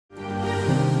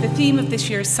The theme of this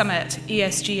year's summit,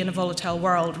 ESG in a Volatile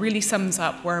World, really sums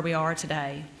up where we are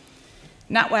today.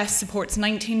 NatWest supports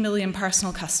 19 million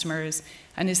personal customers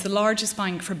and is the largest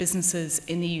bank for businesses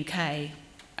in the UK.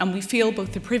 And we feel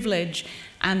both the privilege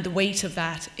and the weight of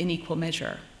that in equal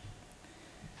measure.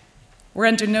 We're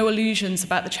under no illusions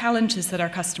about the challenges that our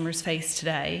customers face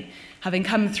today. Having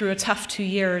come through a tough 2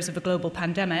 years of a global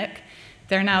pandemic,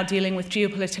 they're now dealing with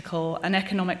geopolitical and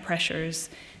economic pressures,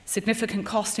 significant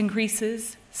cost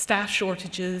increases, staff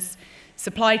shortages,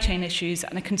 supply chain issues,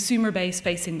 and a consumer base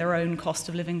facing their own cost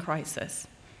of living crisis.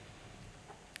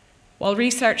 While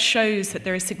research shows that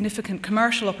there is significant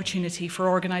commercial opportunity for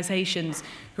organisations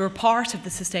who are part of the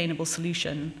sustainable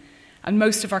solution, and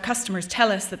most of our customers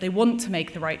tell us that they want to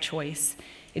make the right choice,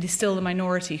 it is still the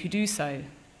minority who do so.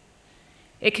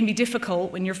 It can be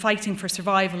difficult when you're fighting for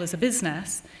survival as a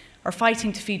business or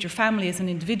fighting to feed your family as an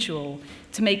individual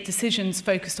to make decisions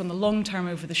focused on the long term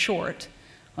over the short,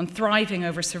 on thriving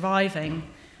over surviving,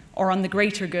 or on the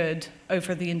greater good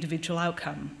over the individual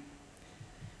outcome.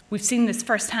 We've seen this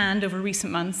firsthand over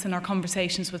recent months in our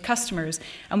conversations with customers,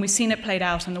 and we've seen it played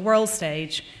out on the world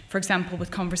stage, for example, with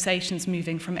conversations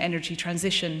moving from energy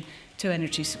transition to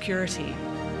energy security.